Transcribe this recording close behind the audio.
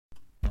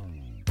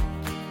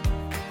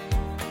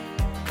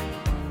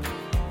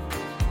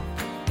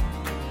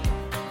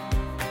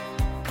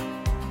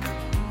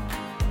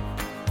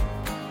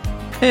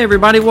Hey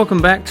everybody,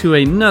 welcome back to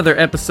another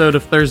episode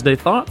of Thursday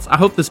Thoughts. I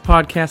hope this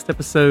podcast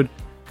episode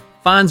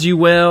finds you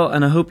well,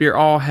 and I hope you're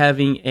all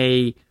having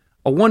a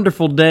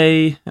wonderful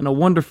day and a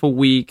wonderful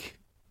week.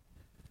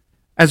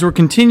 As we're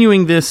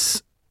continuing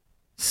this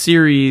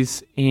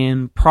series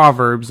in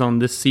Proverbs on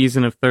this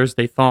season of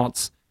Thursday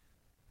Thoughts,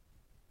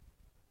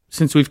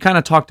 since we've kind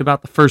of talked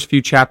about the first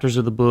few chapters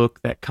of the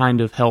book that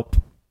kind of help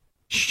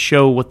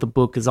show what the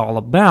book is all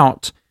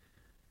about,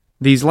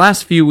 these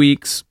last few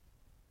weeks,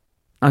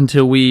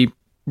 until we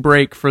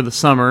break for the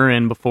summer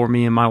and before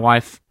me and my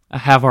wife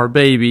have our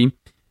baby,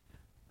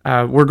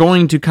 we're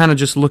going to kind of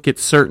just look at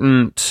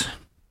certain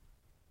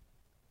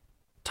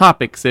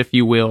topics, if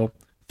you will,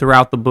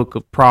 throughout the book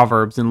of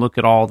Proverbs and look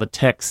at all the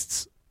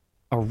texts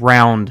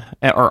around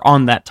or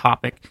on that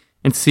topic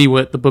and see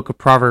what the book of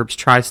Proverbs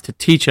tries to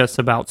teach us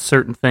about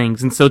certain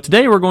things. And so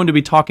today we're going to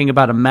be talking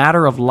about a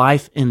matter of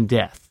life and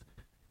death.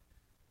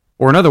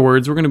 Or in other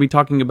words, we're going to be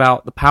talking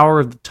about the power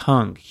of the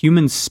tongue,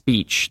 human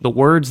speech, the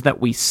words that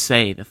we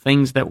say, the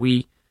things that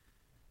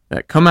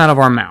come out of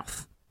our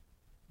mouth,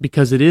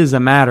 because it is a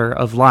matter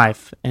of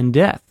life and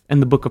death.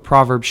 And the book of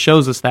Proverbs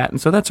shows us that. And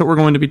so that's what we're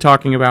going to be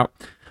talking about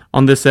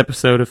on this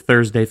episode of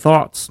Thursday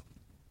Thoughts.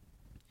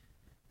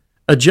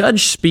 A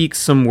judge speaks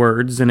some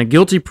words, and a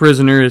guilty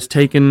prisoner is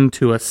taken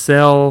to a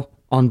cell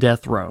on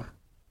death row.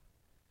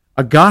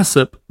 A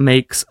gossip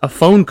makes a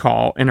phone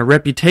call, and a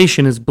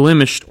reputation is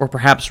blemished or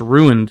perhaps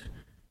ruined.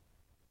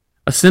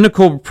 A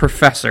cynical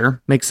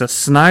professor makes a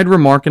snide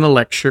remark in a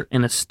lecture,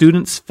 and a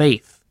student's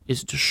faith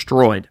is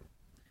destroyed.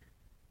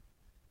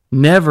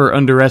 Never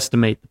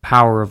underestimate the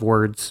power of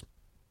words.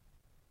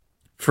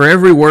 For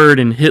every word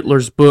in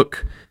Hitler's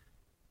book,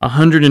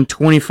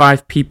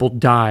 125 people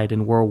died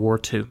in World War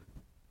II.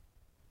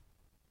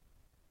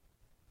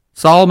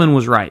 Solomon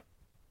was right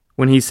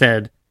when he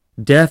said,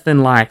 "Death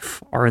and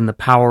life are in the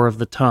power of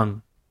the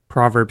tongue."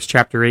 Proverbs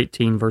chapter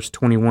 18, verse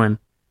 21.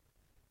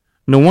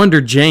 No wonder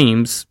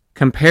James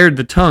compared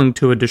the tongue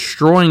to a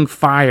destroying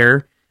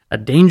fire, a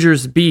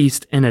dangerous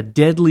beast, and a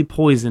deadly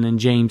poison in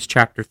James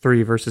chapter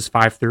 3, verses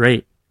 5 through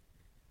 8.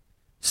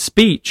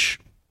 Speech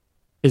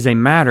is a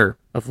matter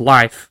of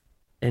life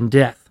and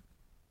death.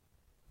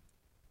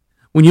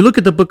 When you look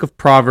at the book of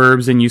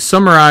Proverbs and you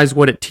summarize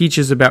what it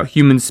teaches about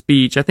human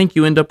speech, I think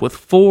you end up with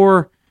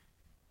four,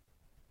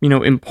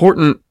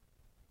 important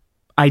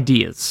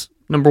ideas.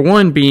 Number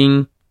one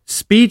being,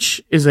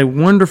 speech is a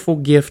wonderful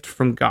gift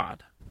from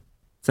God.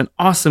 It's an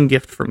awesome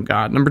gift from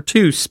God. Number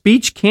two,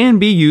 speech can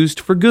be used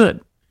for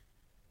good.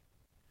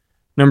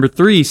 Number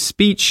three,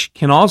 speech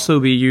can also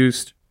be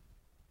used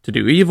to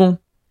do evil.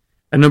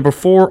 And number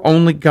four,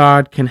 only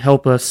God can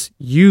help us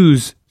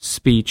use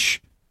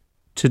speech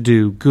to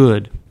do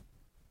good.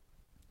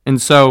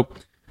 And so,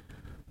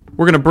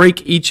 we're going to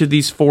break each of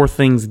these four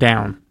things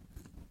down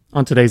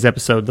on today's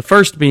episode. The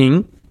first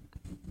being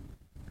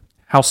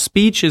how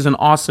speech is an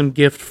awesome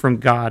gift from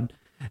God.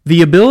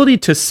 The ability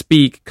to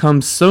speak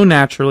comes so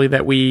naturally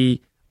that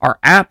we are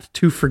apt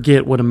to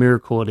forget what a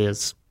miracle it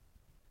is,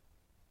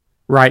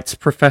 writes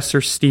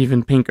Professor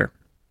Steven Pinker.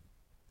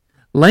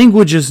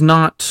 Language is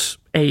not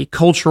a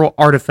cultural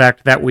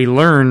artifact that we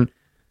learn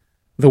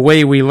the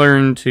way we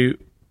learn to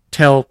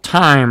tell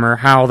time or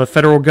how the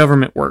federal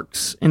government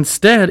works.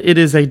 Instead, it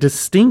is a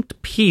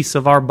distinct piece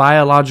of our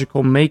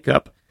biological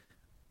makeup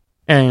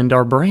and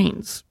our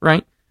brains,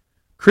 right?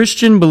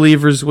 Christian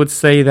believers would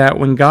say that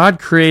when God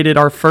created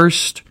our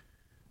first,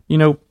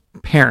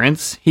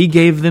 parents, He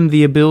gave them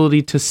the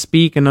ability to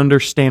speak and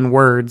understand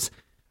words,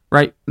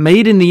 right?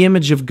 Made in the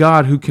image of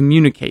God who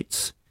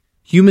communicates.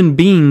 Human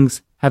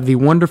beings have the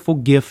wonderful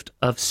gift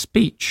of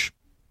speech.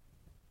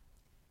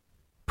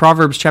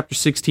 Proverbs chapter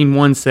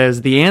 16:1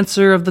 says, "The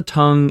answer of the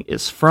tongue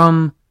is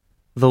from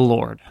the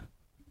Lord."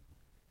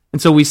 And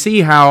so we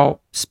see how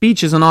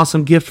speech is an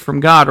awesome gift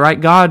from God,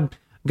 right?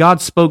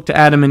 God spoke to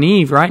Adam and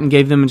Eve, right, and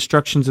gave them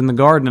instructions in the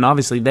garden, and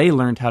obviously they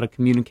learned how to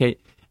communicate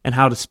and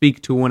how to speak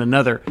to one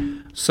another.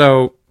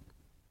 So,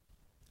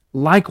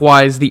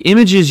 likewise, the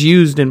images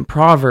used in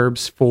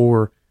Proverbs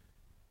for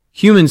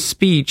human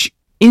speech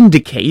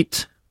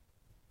indicate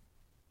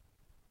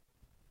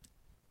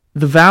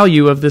the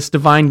value of this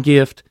divine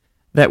gift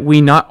that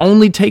we not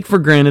only take for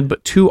granted,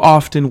 but too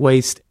often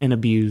waste and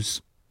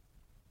abuse.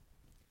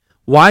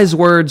 Wise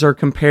words are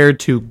compared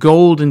to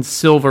gold and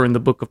silver in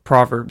the book of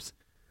Proverbs.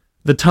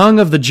 The tongue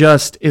of the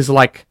just is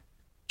like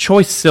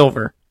choice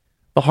silver.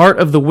 The heart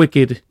of the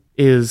wicked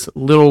is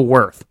little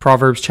worth.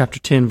 Proverbs chapter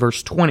 10,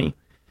 verse 20.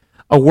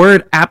 A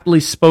word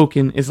aptly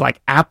spoken is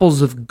like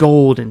apples of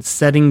gold and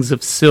settings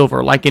of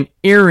silver. Like an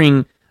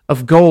earring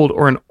of gold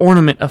or an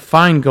ornament of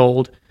fine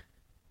gold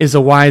is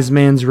a wise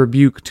man's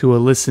rebuke to a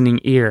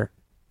listening ear.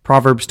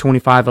 Proverbs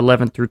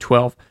 25:11 through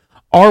 12.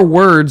 Our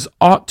words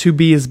ought to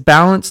be as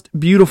balanced,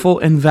 beautiful,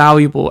 and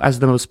valuable as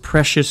the most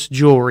precious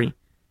jewelry.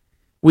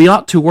 We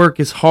ought to work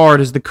as hard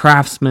as the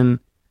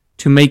craftsman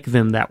to make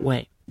them that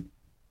way.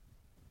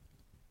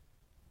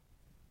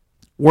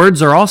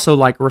 Words are also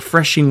like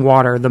refreshing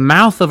water. The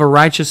mouth of a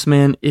righteous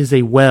man is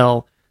a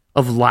well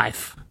of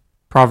life.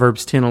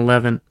 Proverbs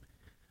 10:11.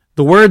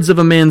 The words of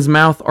a man's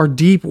mouth are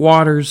deep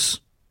waters.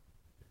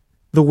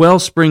 The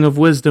wellspring of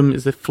wisdom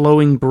is a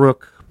flowing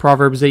brook.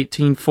 Proverbs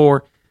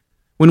 18:4.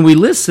 When we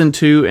listen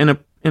to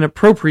and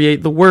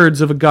appropriate the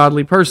words of a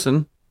godly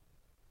person,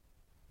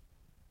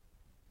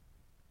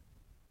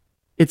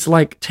 it's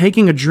like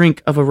taking a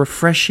drink of a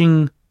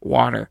refreshing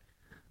water.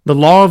 The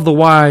law of the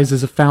wise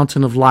is a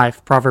fountain of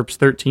life. Proverbs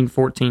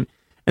 13:14.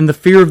 And the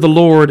fear of the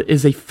Lord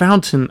is a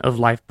fountain of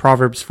life.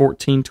 Proverbs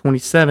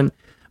 14:27.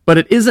 But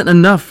it isn't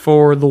enough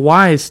for the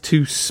wise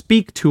to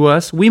speak to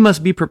us. We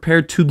must be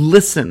prepared to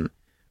listen,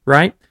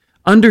 right?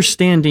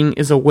 Understanding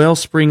is a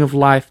wellspring of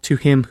life to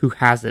him who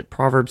has it.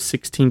 Proverbs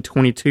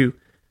 16:22.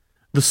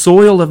 The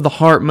soil of the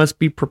heart must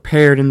be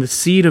prepared and the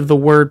seed of the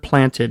word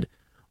planted,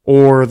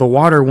 or the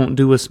water won't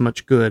do us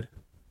much good.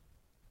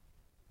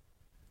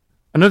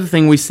 Another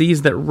thing we see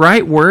is that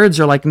right words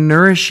are like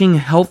nourishing,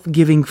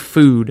 health-giving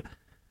food.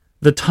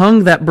 The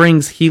tongue that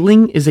brings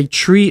healing is a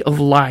tree of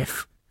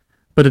life,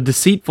 but a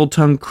deceitful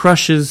tongue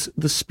crushes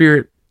the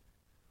spirit.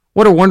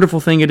 What a wonderful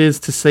thing it is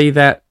to say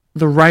that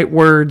the right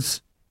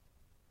words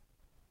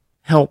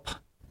help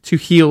to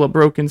heal a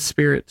broken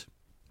spirit.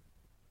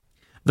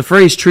 The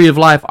phrase tree of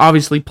life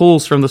obviously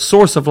pulls from the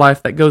source of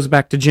life that goes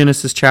back to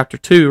Genesis chapter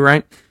 2,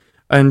 right?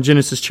 And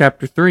Genesis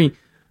chapter 3.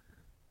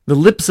 The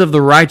lips of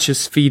the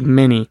righteous feed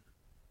many,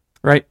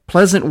 right?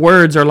 Pleasant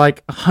words are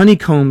like a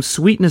honeycomb,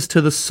 sweetness to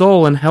the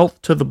soul and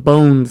health to the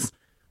bones.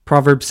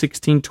 Proverbs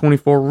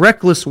 16:24.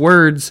 Reckless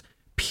words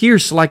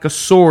pierce like a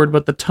sword,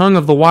 but the tongue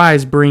of the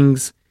wise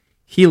brings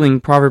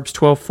healing. Proverbs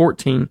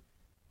 12:14.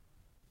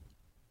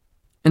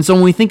 And so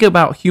when we think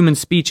about human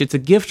speech, it's a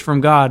gift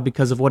from God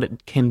because of what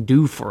it can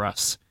do for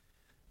us.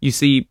 You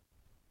see,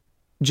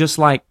 just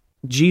like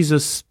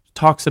Jesus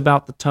talks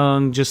about the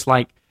tongue, just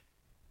like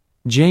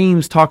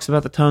James talks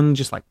about the tongue,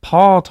 just like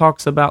Paul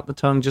talks about the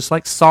tongue, just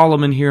like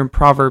Solomon here in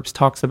Proverbs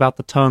talks about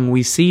the tongue,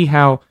 we see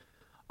how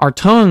our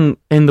tongue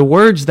and the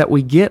words that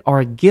we get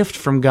are a gift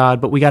from God,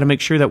 but we got to make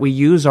sure that we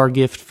use our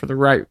gift for the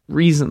right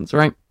reasons,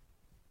 right?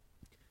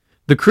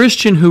 The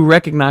Christian who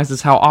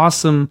recognizes how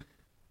awesome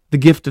the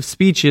gift of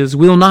speech is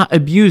will not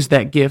abuse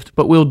that gift,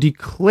 but will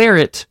declare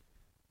it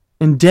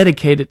and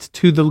dedicate it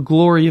to the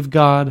glory of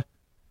God.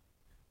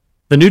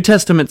 The New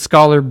Testament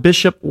scholar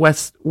Bishop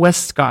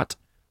Westcott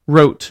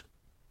wrote,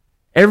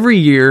 "Every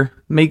year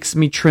makes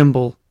me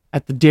tremble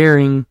at the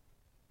daring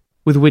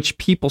with which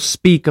people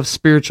speak of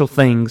spiritual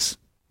things."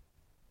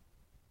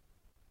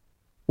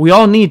 We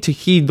all need to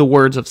heed the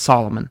words of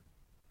Solomon.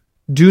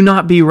 Do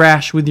not be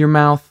rash with your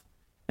mouth,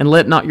 and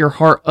let not your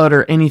heart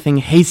utter anything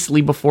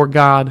hastily before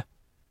God.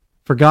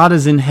 For God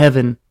is in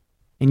heaven,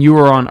 and you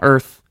are on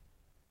earth.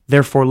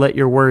 Therefore let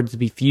your words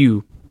be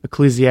few.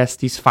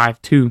 Ecclesiastes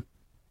 5:2.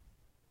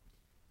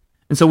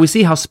 And so we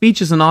see how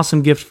speech is an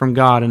awesome gift from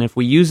God, and if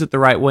we use it the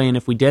right way, and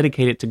if we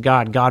dedicate it to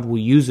God, God will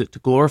use it to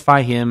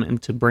glorify Him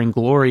and to bring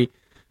glory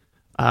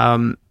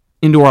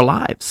into our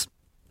lives.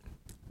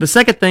 The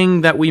second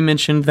thing that we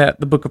mentioned that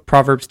the book of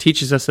Proverbs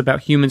teaches us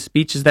about human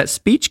speech is that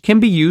speech can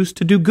be used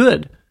to do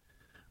good,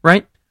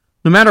 right?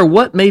 No matter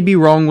what may be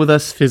wrong with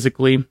us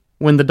physically,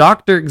 when the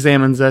doctor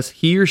examines us,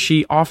 he or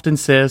she often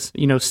says,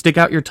 stick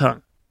out your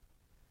tongue.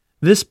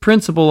 This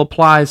principle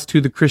applies to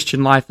the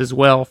Christian life as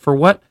well, for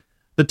what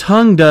the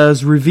tongue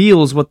does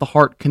reveals what the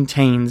heart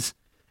contains.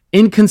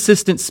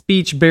 Inconsistent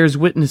speech bears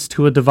witness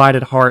to a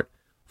divided heart,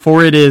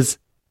 for it is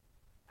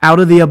out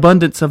of the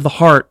abundance of the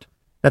heart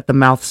that the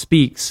mouth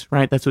speaks,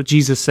 right? That's what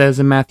Jesus says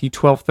in Matthew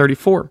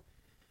 12:34.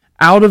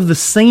 Out of the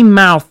same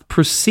mouth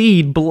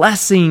proceed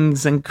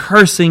blessings and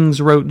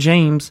cursings, wrote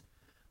James.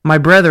 My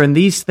brethren,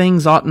 these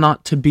things ought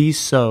not to be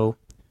so.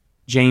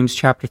 James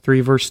chapter 3,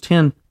 verse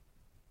 10.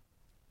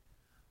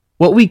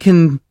 What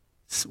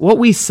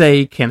we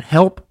say can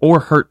help or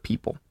hurt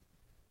people.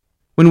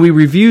 When we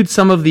reviewed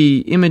some of the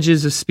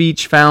images of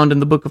speech found in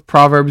the book of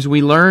Proverbs,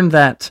 we learned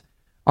that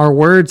our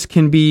words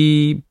can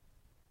be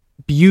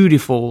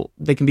beautiful.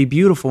 They can be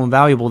beautiful and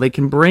valuable. They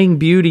can bring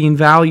beauty and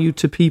value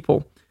to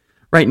people,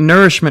 right?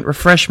 Nourishment,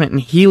 refreshment,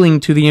 and healing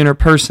to the inner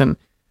person.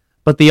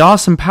 But the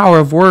awesome power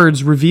of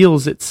words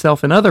reveals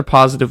itself in other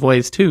positive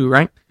ways too,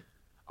 right?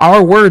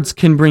 Our words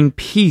can bring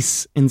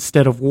peace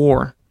instead of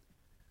war.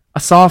 A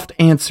soft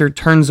answer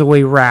turns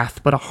away wrath,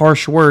 but a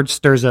harsh word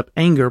stirs up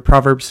anger.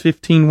 Proverbs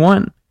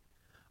 15:1.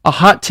 A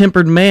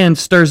hot-tempered man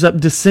stirs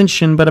up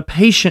dissension, but a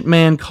patient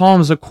man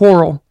calms a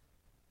quarrel.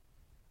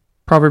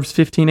 Proverbs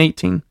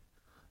 15:18.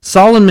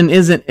 Solomon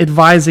isn't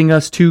advising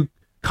us to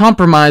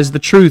compromise the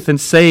truth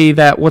and say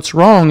that what's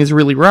wrong is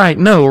really right.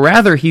 No,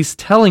 rather he's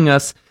telling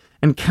us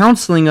and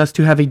counseling us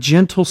to have a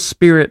gentle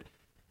spirit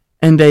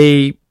and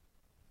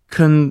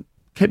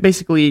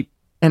basically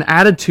an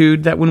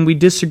attitude that when we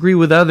disagree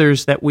with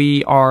others, that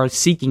we are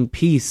seeking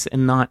peace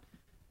and not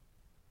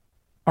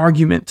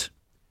argument.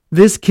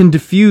 This can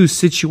diffuse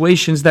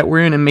situations that we're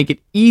in and make it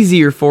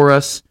easier for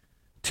us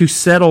to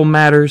settle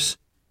matters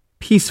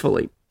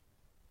peacefully.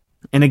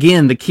 And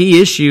again, the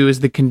key issue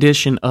is the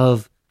condition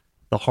of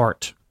the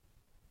heart.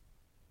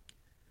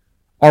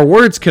 Our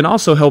words can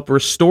also help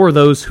restore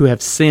those who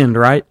have sinned,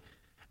 right?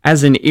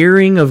 As an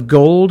earring of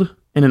gold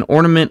and an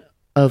ornament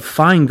of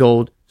fine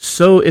gold,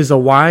 so is a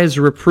wise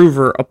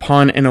reprover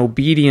upon an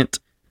obedient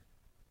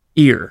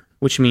ear,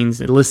 which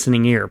means a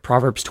listening ear.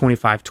 Proverbs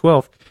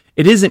 25:12.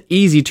 It isn't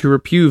easy to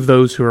reprove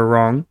those who are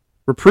wrong,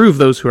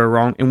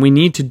 and we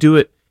need to do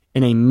it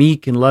in a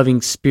meek and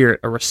loving spirit,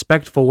 a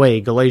respectful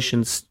way.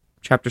 Galatians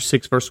chapter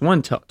 6, verse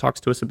 1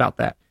 talks to us about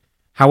that.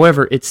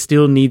 However, it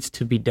still needs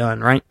to be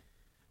done, right?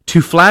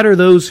 To flatter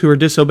those who are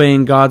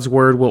disobeying God's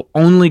word will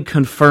only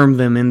confirm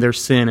them in their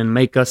sin and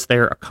make us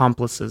their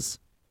accomplices.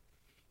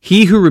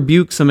 He who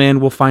rebukes a man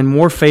will find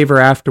more favor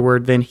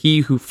afterward than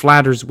he who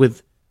flatters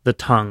with the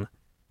tongue.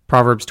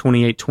 Proverbs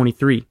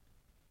 28:23.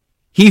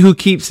 He who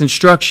keeps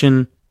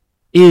instruction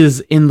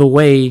is in the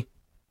way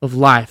of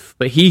life,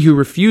 but he who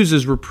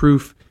refuses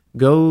reproof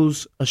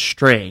goes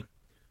astray.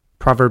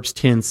 Proverbs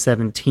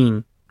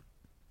 10:17.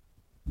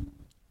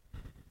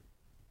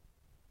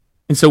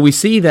 And so we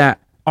see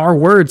that our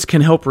words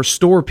can help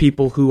restore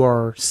people who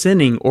are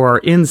sinning or are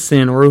in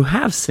sin or who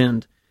have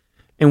sinned.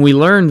 And we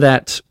learn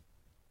that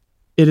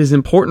it is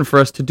important for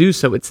us to do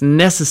so. It's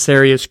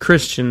necessary as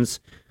Christians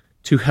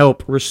to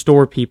help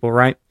restore people,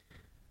 right?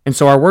 And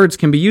so our words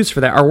can be used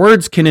for that. Our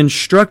words can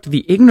instruct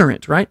the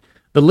ignorant, right?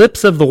 The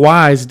lips of the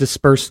wise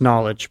disperse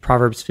knowledge.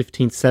 Proverbs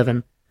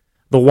 15:7.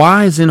 The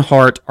wise in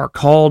heart are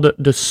called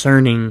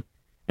discerning,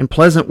 and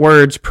pleasant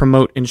words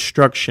promote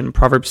instruction.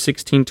 Proverbs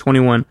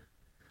 16:21.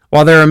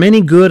 While there are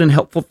many good and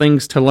helpful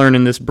things to learn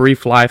in this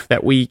brief life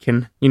that we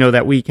can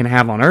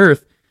have on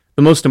earth,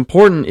 the most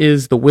important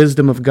is the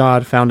wisdom of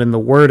God found in the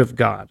Word of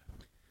God.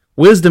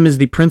 Wisdom is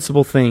the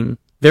principal thing.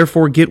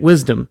 Therefore, get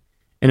wisdom,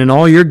 and in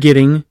all you're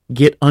getting,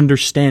 get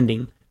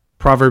understanding.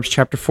 Proverbs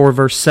chapter 4,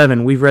 verse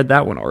 7. We've read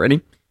that one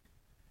already.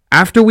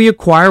 After we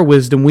acquire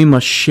wisdom, we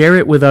must share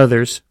it with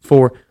others,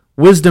 for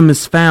wisdom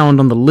is found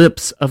on the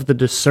lips of the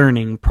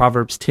discerning.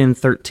 Proverbs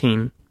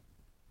 10:13.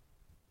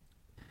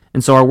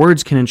 And so our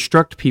words can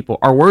instruct people.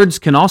 Our words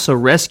can also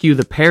rescue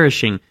the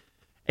perishing.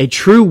 A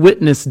true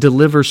witness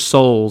delivers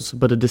souls,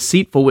 but a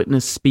deceitful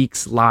witness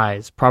speaks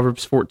lies.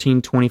 Proverbs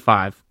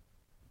 14:25.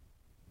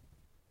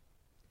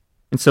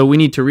 And so we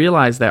need to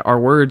realize that our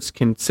words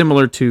can,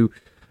 similar to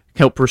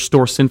help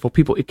restore sinful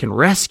people, it can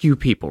rescue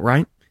people,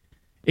 right?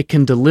 It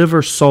can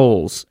deliver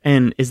souls.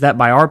 And is that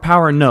by our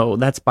power? No,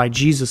 that's by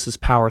Jesus'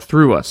 power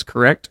through us,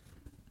 correct?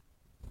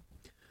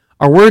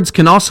 Our words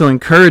can also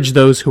encourage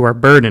those who are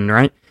burdened,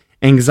 right?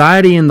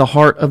 Anxiety in the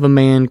heart of a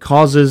man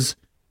causes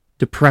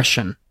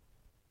depression,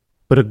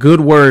 but a good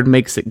word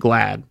makes it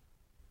glad.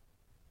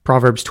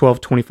 Proverbs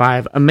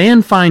 12:25. A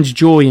man finds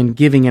joy in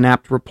giving an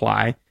apt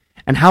reply,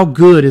 and how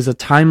good is a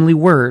timely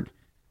word.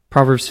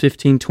 Proverbs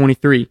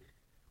 15:23.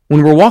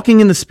 When we're walking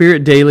in the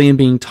Spirit daily and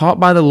being taught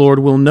by the Lord,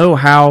 we'll know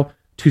how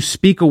to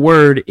speak a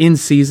word in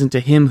season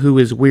to him who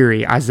is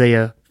weary.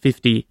 Isaiah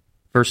 50,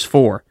 verse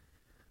 4.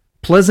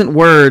 Pleasant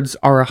words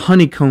are a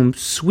honeycomb,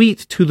 sweet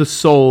to the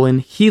soul and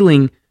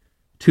healing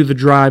to the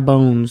dry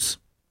bones.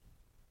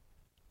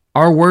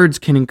 Our words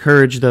can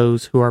encourage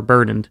those who are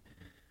burdened.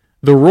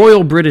 The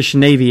Royal British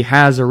Navy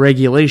has a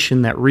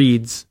regulation that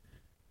reads,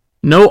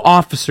 "No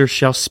officer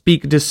shall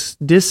speak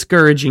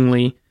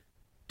discouragingly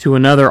to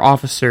another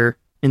officer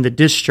in the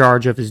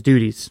discharge of his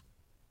duties."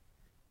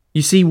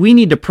 You see, we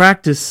need to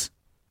practice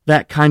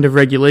that kind of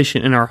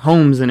regulation in our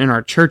homes and in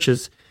our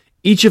churches.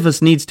 Each of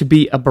us needs to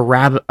be a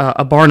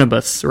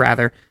Barnabas,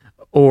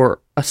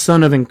 or a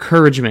son of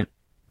encouragement,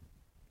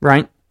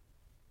 right?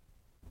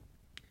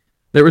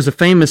 There was a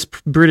famous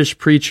British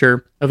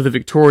preacher of the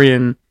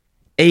Victorian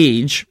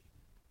age,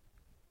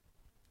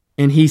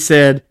 and he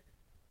said,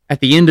 at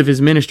the end of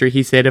his ministry,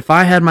 he said, "If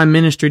I had my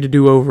ministry to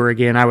do over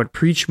again, I would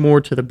preach more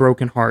to the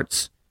broken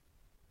hearts,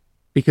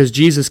 because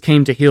Jesus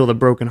came to heal the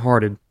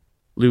brokenhearted."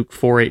 Luke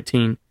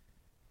 4:18.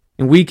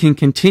 And we can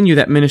continue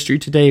that ministry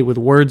today with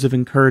words of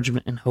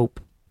encouragement and hope.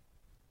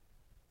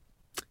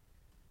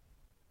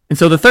 And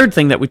so the third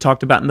thing that we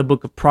talked about in the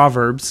book of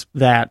Proverbs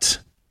that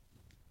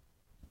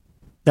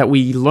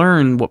we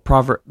learn what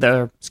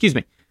the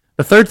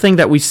third thing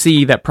that we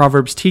see that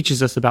Proverbs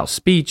teaches us about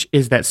speech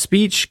is that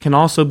speech can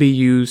also be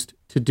used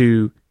to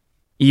do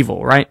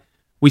evil, right?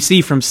 We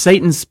see from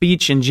Satan's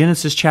speech in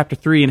Genesis chapter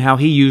 3 and how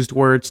he used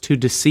words to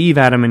deceive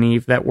Adam and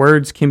Eve, that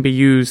words can be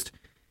used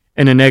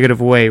in a negative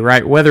way,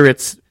 right? Whether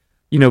it's,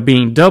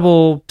 being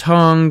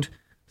double-tongued,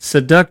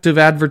 seductive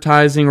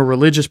advertising, or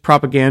religious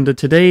propaganda,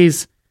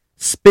 today's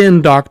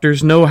spin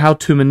doctors know how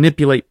to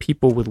manipulate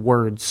people with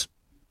words,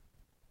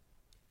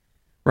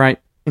 right?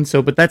 And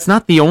so, but that's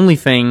not the only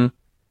thing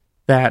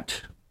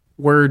that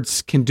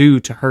words can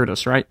do to hurt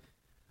us, right?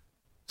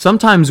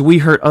 Sometimes we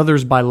hurt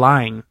others by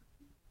lying,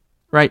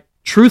 right?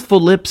 Truthful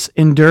lips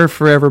endure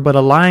forever, but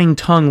a lying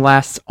tongue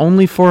lasts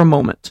only for a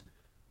moment.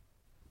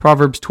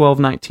 Proverbs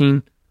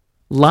 12:19.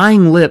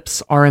 Lying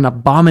lips are an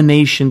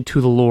abomination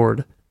to the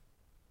Lord,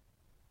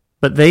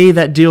 but they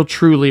that deal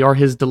truly are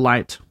his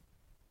delight.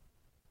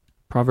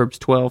 Proverbs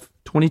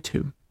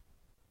 12:22.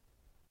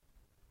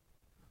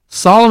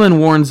 Solomon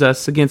warns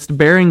us against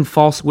bearing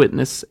false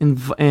witness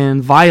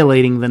and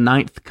violating the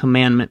 9th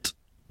commandment.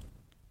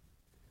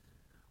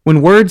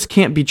 When words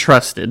can't be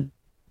trusted,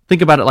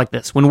 Think about it like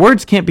this. When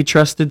words can't be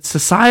trusted,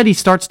 society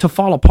starts to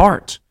fall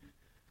apart.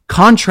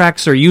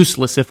 Contracts are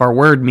useless if our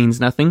word means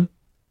nothing.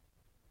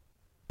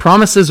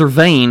 Promises are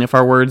vain if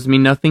our words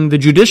mean nothing. The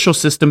judicial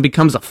system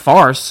becomes a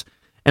farce,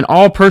 and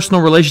all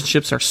personal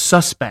relationships are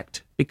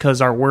suspect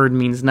because our word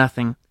means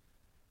nothing.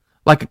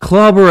 Like a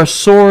club or a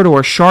sword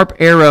or a sharp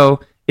arrow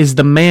is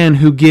the man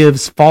who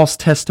gives false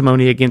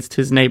testimony against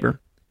his neighbor.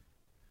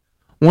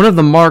 One of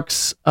the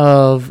marks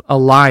of a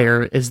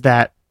liar is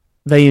that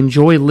they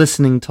enjoy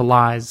listening to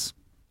lies.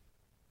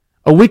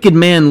 A wicked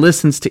man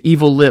listens to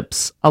evil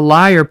lips. A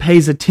liar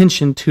pays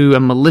attention to a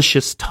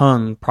malicious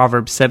tongue.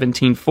 Proverbs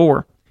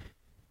 17:4.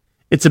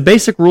 It's a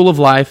basic rule of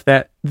life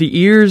that the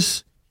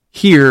ears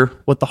hear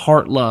what the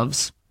heart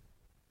loves.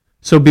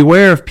 So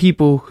beware of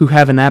people who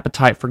have an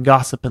appetite for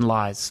gossip and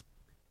lies.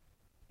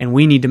 And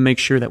we need to make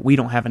sure that we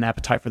don't have an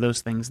appetite for those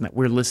things and that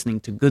we're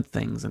listening to good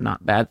things and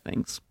not bad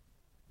things.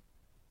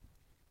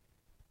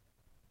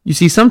 You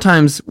see,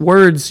 sometimes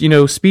words,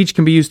 speech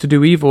can be used to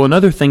do evil.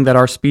 Another thing that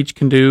our speech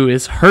can do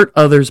is hurt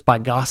others by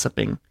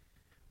gossiping,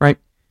 right?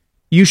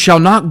 You shall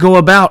not go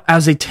about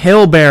as a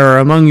talebearer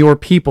among your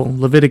people.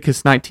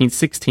 Leviticus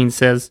 19:16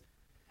 says,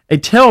 a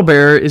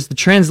talebearer is the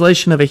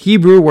translation of a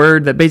Hebrew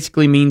word that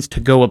basically means to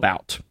go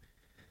about,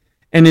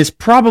 and is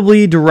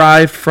probably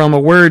derived from a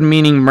word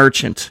meaning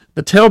merchant.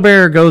 The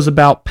talebearer goes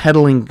about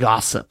peddling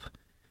gossip,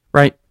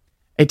 right?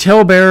 A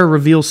talebearer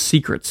reveals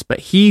secrets, but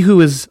he who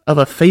is of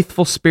a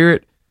faithful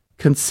spirit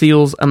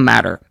conceals a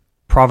matter.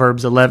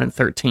 Proverbs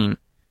 11:13.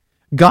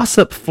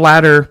 Gossips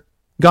flatter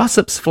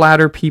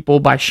people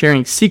by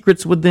sharing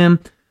secrets with them,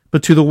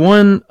 but to the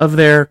one of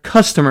their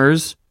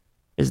customers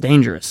is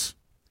dangerous.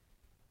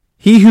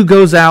 He who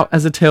goes out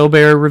as a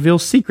talebearer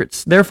reveals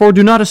secrets. Therefore,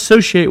 do not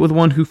associate with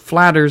one who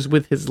flatters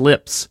with his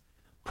lips.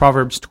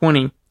 Proverbs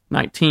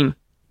 20:19.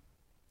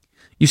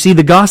 You see,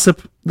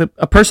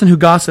 a person who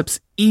gossips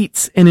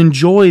eats and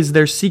enjoys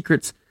their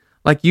secrets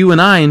like you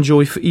and I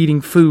enjoy eating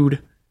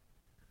food.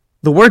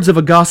 The words of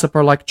a gossip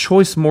are like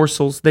choice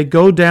morsels. They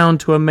go down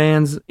to a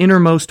man's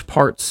innermost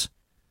parts.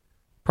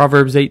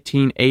 Proverbs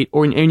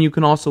 18:8, and you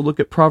can also look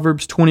at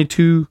Proverbs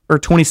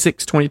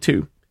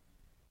 26:22.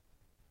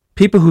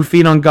 People who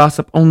feed on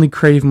gossip only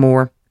crave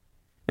more,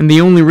 and the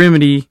only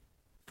remedy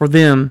for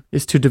them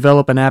is to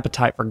develop an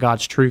appetite for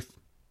God's truth.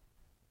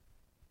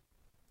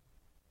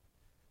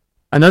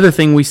 Another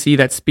thing we see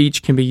that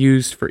speech can be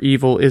used for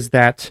evil is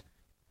that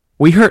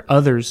we hurt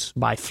others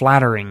by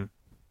flattering.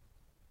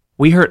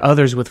 We hurt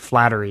others with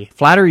flattery.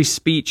 Flattery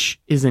speech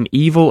is an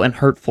evil and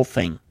hurtful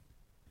thing.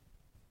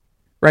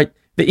 Right?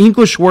 The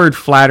English word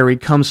flattery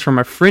comes from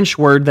a French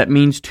word that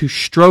means to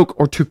stroke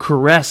or to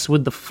caress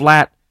with the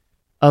flat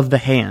of the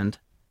hand.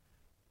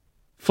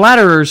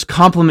 Flatterers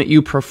compliment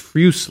you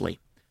profusely,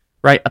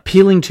 right?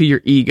 Appealing to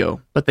your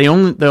ego, but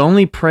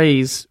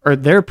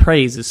their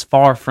praise is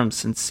far from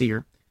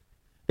sincere.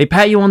 They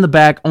pat you on the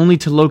back only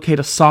to locate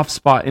a soft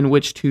spot in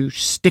which to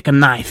stick a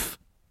knife.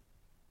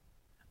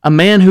 A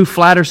man who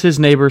flatters his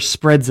neighbor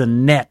spreads a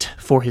net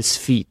for his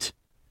feet.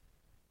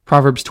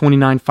 Proverbs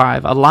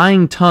 29:5. A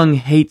lying tongue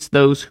hates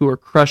those who are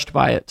crushed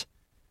by it,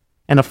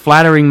 and a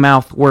flattering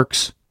mouth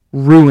works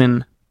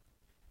ruin.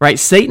 Right?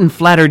 Satan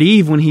flattered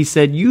Eve when he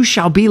said, "You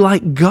shall be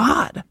like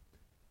God."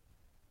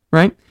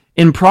 Right?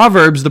 In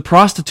Proverbs, the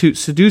prostitute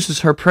seduces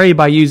her prey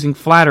by using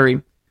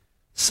flattery.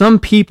 Some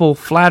people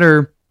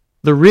flatter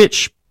the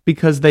rich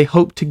because they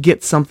hope to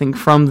get something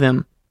from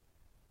them.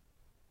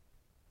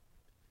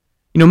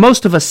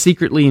 Most of us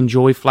secretly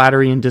enjoy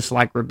flattery and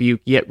dislike rebuke,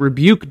 yet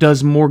rebuke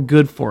does more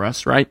good for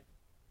us, right?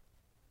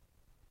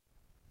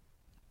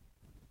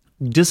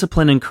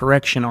 Discipline and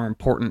correction are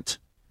important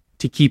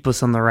to keep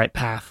us on the right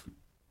path.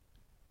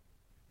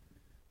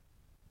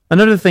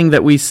 Another thing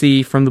that we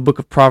see from the book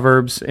of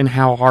Proverbs and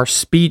how our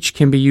speech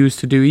can be used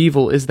to do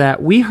evil is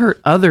that we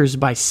hurt others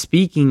by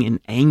speaking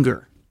in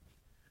anger.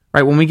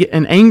 Right? When we get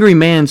an angry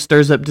man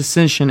stirs up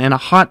dissension, and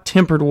a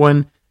hot-tempered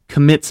one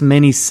commits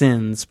many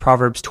sins.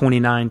 Proverbs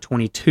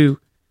 29:22.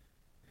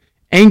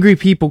 Angry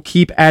people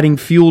keep adding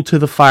fuel to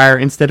the fire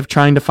instead of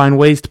trying to find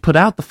ways to put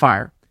out the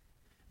fire.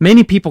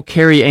 Many people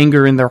carry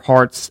anger in their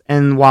hearts,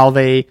 and while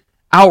they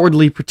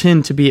outwardly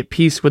pretend to be at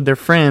peace with their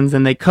friends,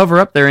 and they cover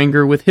up their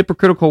anger with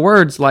hypocritical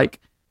words like,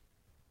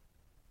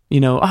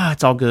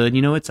 it's all good,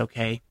 it's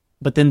okay.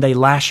 But then they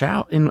lash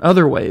out in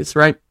other ways,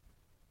 right?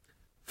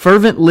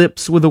 Fervent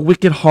lips with a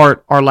wicked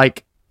heart are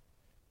like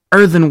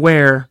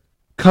earthenware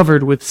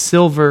covered with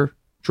silver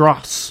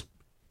dross.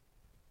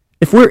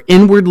 If we're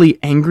inwardly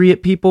angry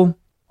at people,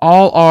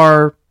 all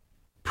our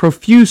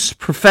profuse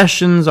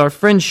professions, our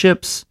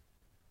friendships,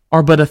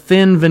 are but a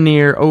thin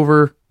veneer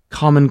over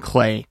common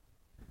clay.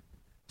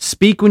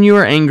 Speak when you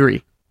are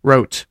angry,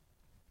 wrote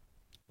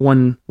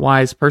one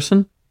wise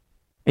person,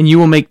 and you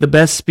will make the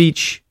best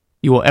speech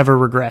you will ever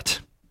regret.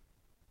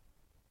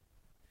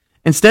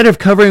 Instead of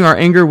covering our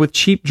anger with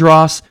cheap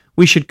dross,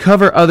 we should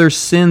cover others'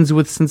 sins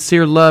with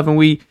sincere love.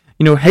 And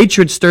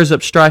hatred stirs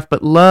up strife,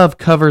 but love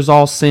covers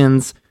all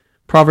sins.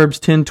 Proverbs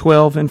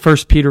 10:12 and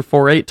 1 Peter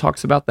 4:8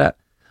 talks about that.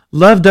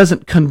 Love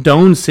doesn't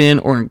condone sin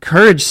or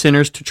encourage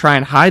sinners to try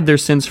and hide their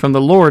sins from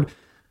the Lord,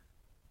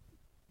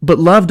 but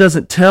love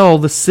doesn't tell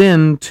the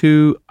sin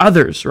to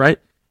others, right?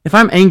 If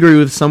I'm angry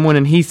with someone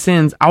and he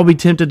sins, I'll be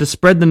tempted to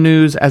spread the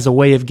news as a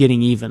way of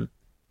getting even,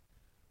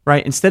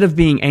 right? Instead of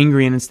being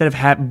angry and instead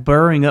of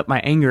burring up my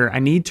anger, I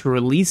need to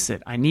release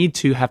it. I need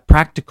to have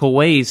practical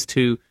ways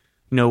to,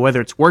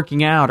 whether it's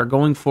working out or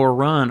going for a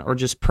run or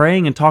just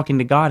praying and talking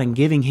to God and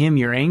giving Him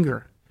your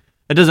anger.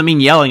 That doesn't mean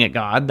yelling at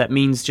God. That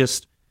means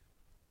just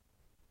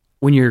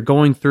when you're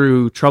going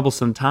through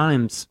troublesome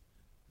times,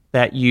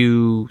 that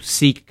you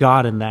seek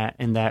God in that,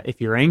 and that if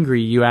you're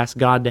angry, you ask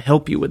God to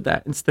help you with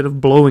that instead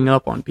of blowing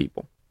up on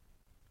people.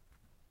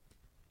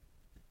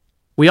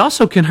 We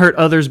also can hurt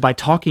others by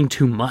talking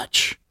too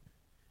much.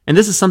 And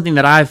this is something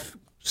that I've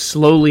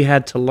slowly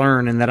had to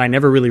learn and that I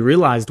never really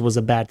realized was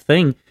a bad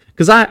thing.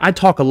 Because I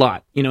talk a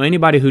lot.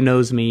 Anybody who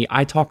knows me,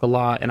 I talk a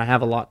lot and I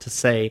have a lot to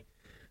say.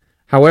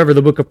 However,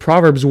 the book of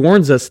Proverbs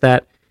warns us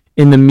that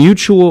in the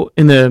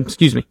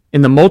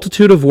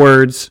multitude of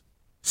words,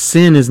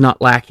 sin is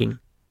not lacking.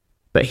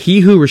 But he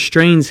who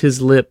restrains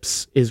his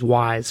lips is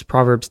wise.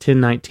 Proverbs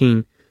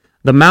 10:19.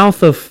 The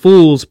mouth of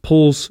fools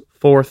pulls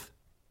forth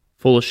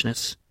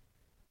foolishness.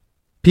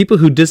 People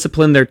who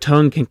discipline their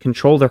tongue can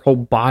control their whole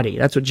body.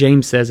 That's what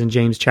James says in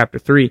James chapter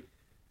 3.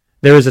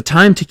 There is a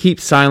time to keep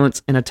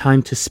silence and a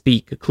time to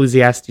speak.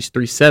 Ecclesiastes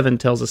 3:7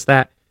 tells us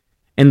that.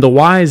 And the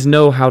wise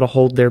know how to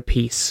hold their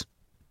peace.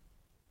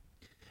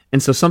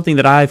 And so something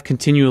that I've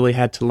continually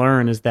had to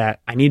learn is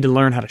that I need to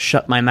learn how to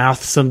shut my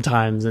mouth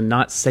sometimes and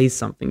not say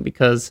something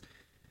because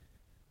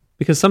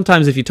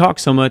sometimes if you talk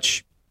so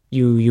much,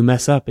 you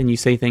mess up and you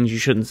say things you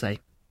shouldn't say.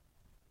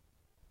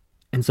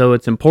 And so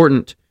it's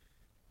important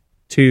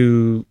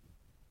to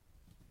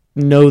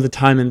know the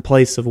time and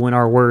place of when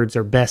our words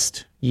are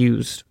best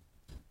used.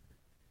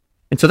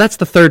 And so that's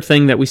the third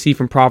thing that we see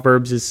from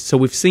Proverbs is, so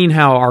we've seen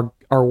how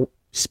our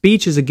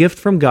speech is a gift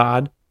from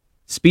God,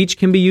 speech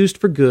can be used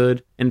for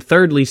good, and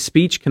thirdly,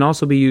 speech can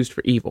also be used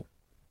for evil.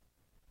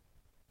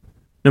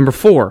 Number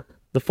 4,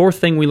 the fourth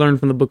thing we learn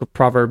from the book of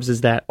Proverbs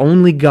is that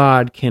only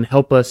God can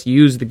help us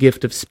use the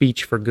gift of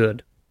speech for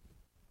good.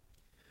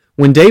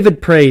 When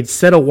David prayed,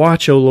 "Set a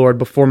watch, O Lord,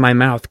 before my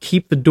mouth,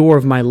 keep the door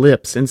of my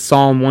lips," in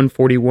Psalm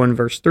 141,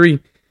 verse 3,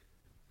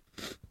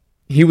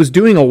 he was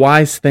doing a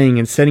wise thing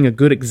and setting a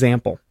good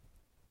example.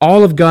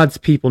 All of God's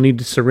people need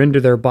to surrender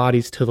their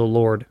bodies to the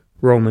Lord.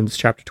 Romans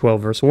chapter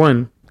 12, verse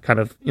 1 kind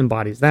of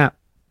embodies that.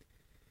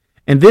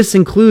 And this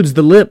includes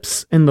the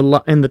lips and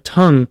the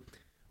tongue,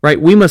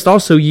 right? We must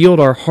also yield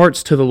our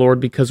hearts to the Lord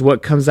because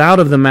what comes out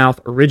of the mouth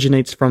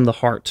originates from the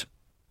heart.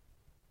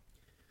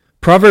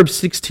 Proverbs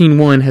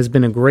 16:1 has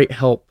been a great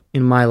help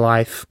in my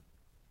life,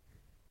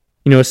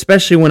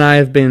 especially when I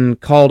have been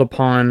called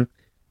upon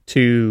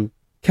to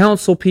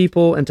counsel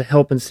people and to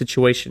help in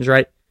situations,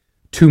 right?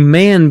 To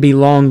man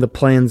belong the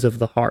plans of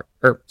the heart,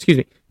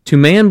 to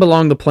man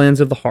belong the plans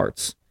of the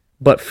hearts,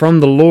 but from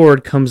the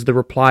Lord comes the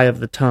reply of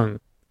the tongue.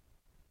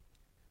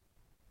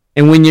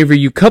 And whenever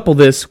you couple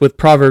this with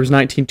Proverbs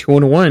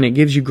 19:21, it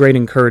gives you great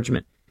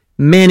encouragement.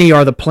 Many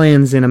are the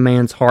plans in a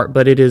man's heart,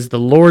 but it is the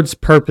Lord's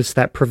purpose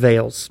that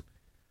prevails.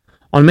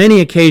 On many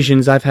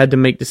occasions, I've had to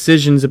make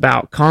decisions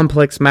about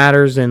complex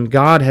matters, and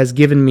God has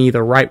given me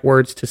the right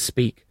words to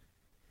speak.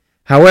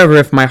 However,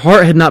 if my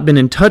heart had not been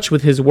in touch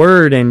with His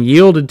Word and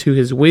yielded to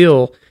His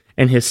will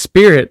and His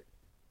Spirit,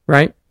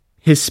 right?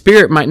 His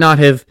Spirit might not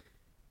have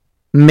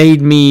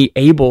made me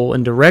able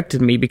and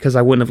directed me because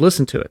I wouldn't have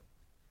listened to it.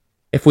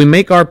 If we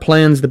make our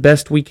plans the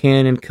best we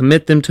can and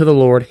commit them to the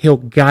Lord, He'll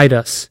guide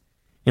us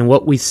in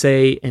what we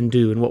say and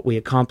do and what we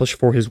accomplish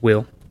for His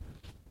will.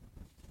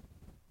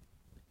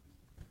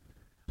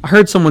 I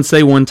heard someone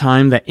say one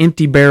time that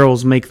empty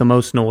barrels make the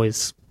most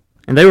noise,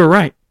 and they were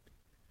right.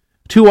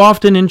 Too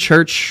often in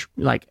church,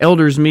 like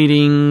elders'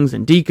 meetings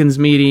and deacons'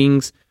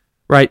 meetings,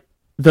 right,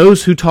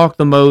 those who talk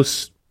the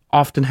most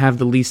often have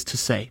the least to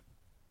say.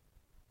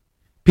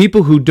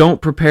 People who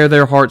don't prepare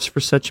their hearts for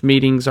such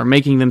meetings are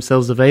making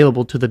themselves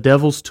available to the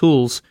devil's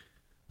tools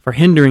for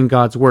hindering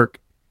God's work.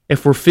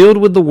 If we're filled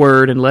with the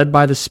Word and led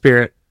by the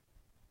Spirit,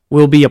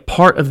 we'll be a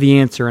part of the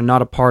answer and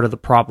not a part of the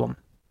problem.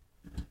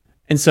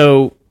 And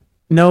so,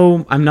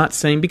 no, I'm not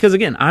saying, because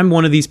again, I'm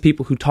one of these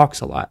people who talks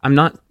a lot.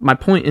 My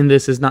point in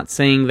this is not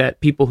saying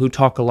that people who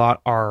talk a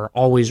lot are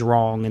always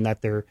wrong and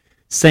that they're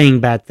saying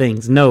bad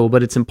things. No,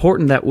 but it's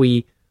important that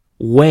we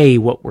weigh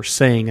what we're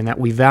saying and that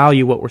we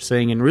value what we're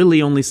saying and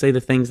really only say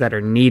the things that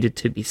are needed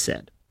to be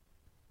said.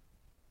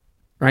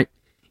 Right?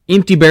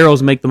 Empty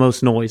barrels make the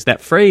most noise.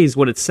 That phrase,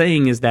 what it's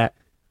saying is that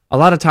a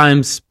lot of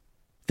times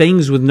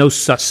things with no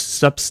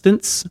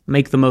substance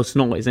make the most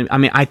noise. I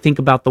mean, I think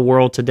about the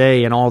world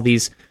today and all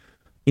these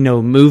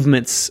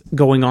movements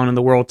going on in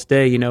the world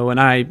today, and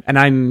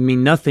I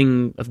mean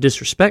nothing of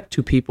disrespect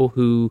to people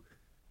who,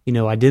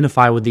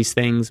 identify with these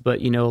things,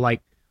 but,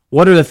 like,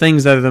 what are the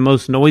things that are the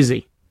most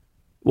noisy?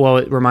 Well,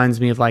 it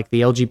reminds me of like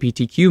the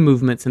LGBTQ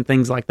movements and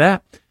things like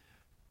that,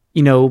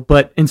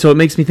 and so it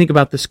makes me think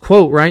about this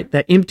quote, right?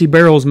 That empty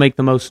barrels make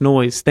the most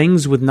noise.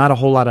 Things with not a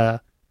whole lot of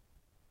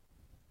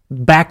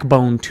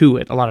backbone to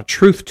it, a lot of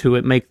truth to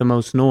it, make the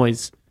most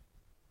noise.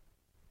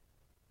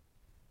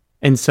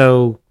 And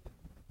so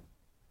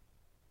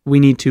we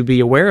need to be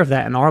aware of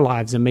that in our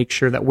lives and make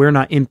sure that we're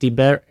not empty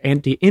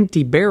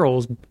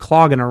barrels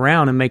clogging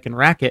around and making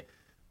racket,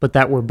 but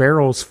that we're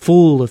barrels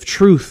full of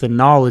truth and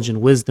knowledge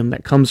and wisdom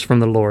that comes from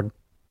the Lord.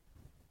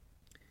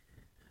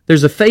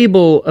 There's a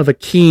fable of a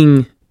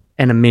king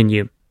and a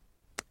menu.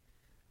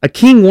 A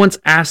king once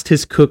asked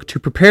his cook to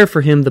prepare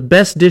for him the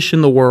best dish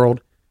in the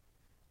world,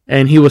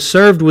 and he was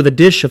served with a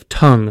dish of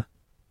tongue.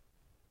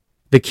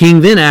 The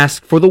king then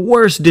asked for the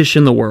worst dish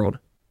in the world,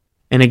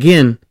 and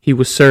again he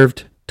was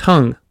served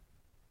tongue.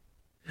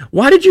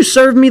 "Why did you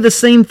serve me the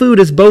same food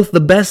as both the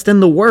best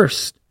and the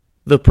worst?"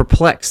 the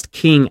perplexed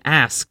king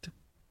asked.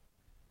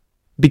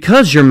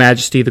 "Because, your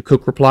majesty," the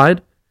cook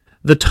replied,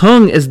 "the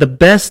tongue is the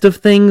best of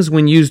things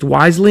when used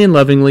wisely and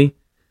lovingly,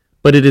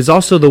 but it is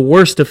also the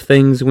worst of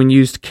things when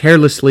used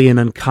carelessly and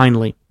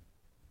unkindly."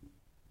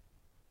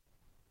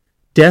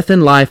 Death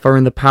and life are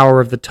in the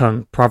power of the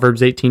tongue,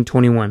 Proverbs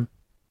 18:21.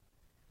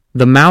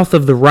 The mouth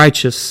of the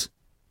righteous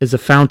is a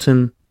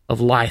fountain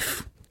of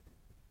life.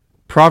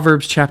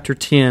 Proverbs chapter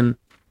 10,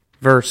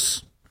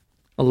 verse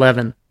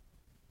 11.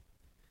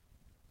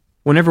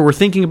 Whenever we're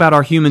thinking about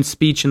our human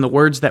speech and the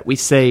words that we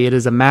say, it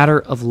is a matter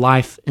of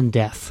life and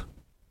death.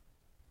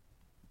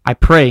 I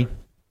pray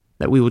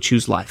that we will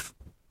choose life.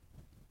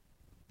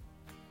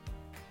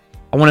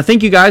 I want to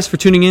thank you guys for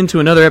tuning in to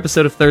another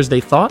episode of Thursday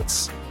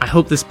Thoughts. I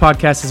hope this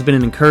podcast has been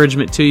an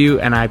encouragement to you,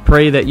 and I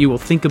pray that you will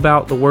think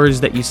about the words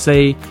that you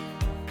say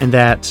and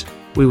that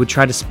we would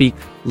try to speak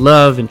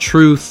love and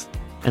truth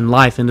and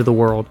life into the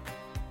world.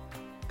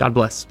 God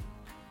bless.